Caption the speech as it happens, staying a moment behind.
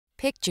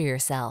Picture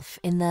yourself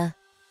in the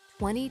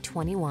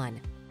 2021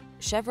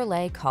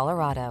 Chevrolet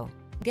Colorado.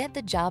 Get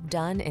the job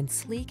done in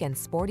sleek and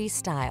sporty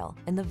style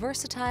in the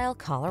versatile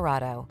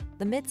Colorado,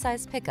 the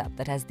midsize pickup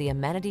that has the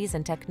amenities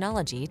and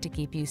technology to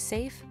keep you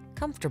safe,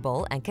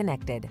 comfortable, and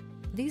connected.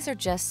 These are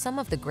just some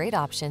of the great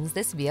options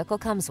this vehicle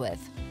comes with: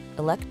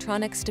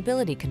 electronic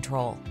stability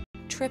control,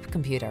 trip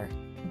computer,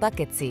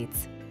 bucket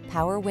seats,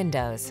 power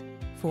windows,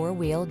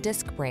 four-wheel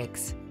disc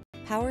brakes,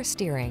 power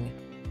steering.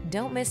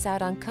 Don't miss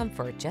out on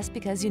comfort just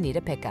because you need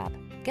a pickup.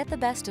 Get the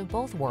best of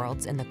both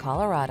worlds in the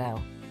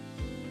Colorado.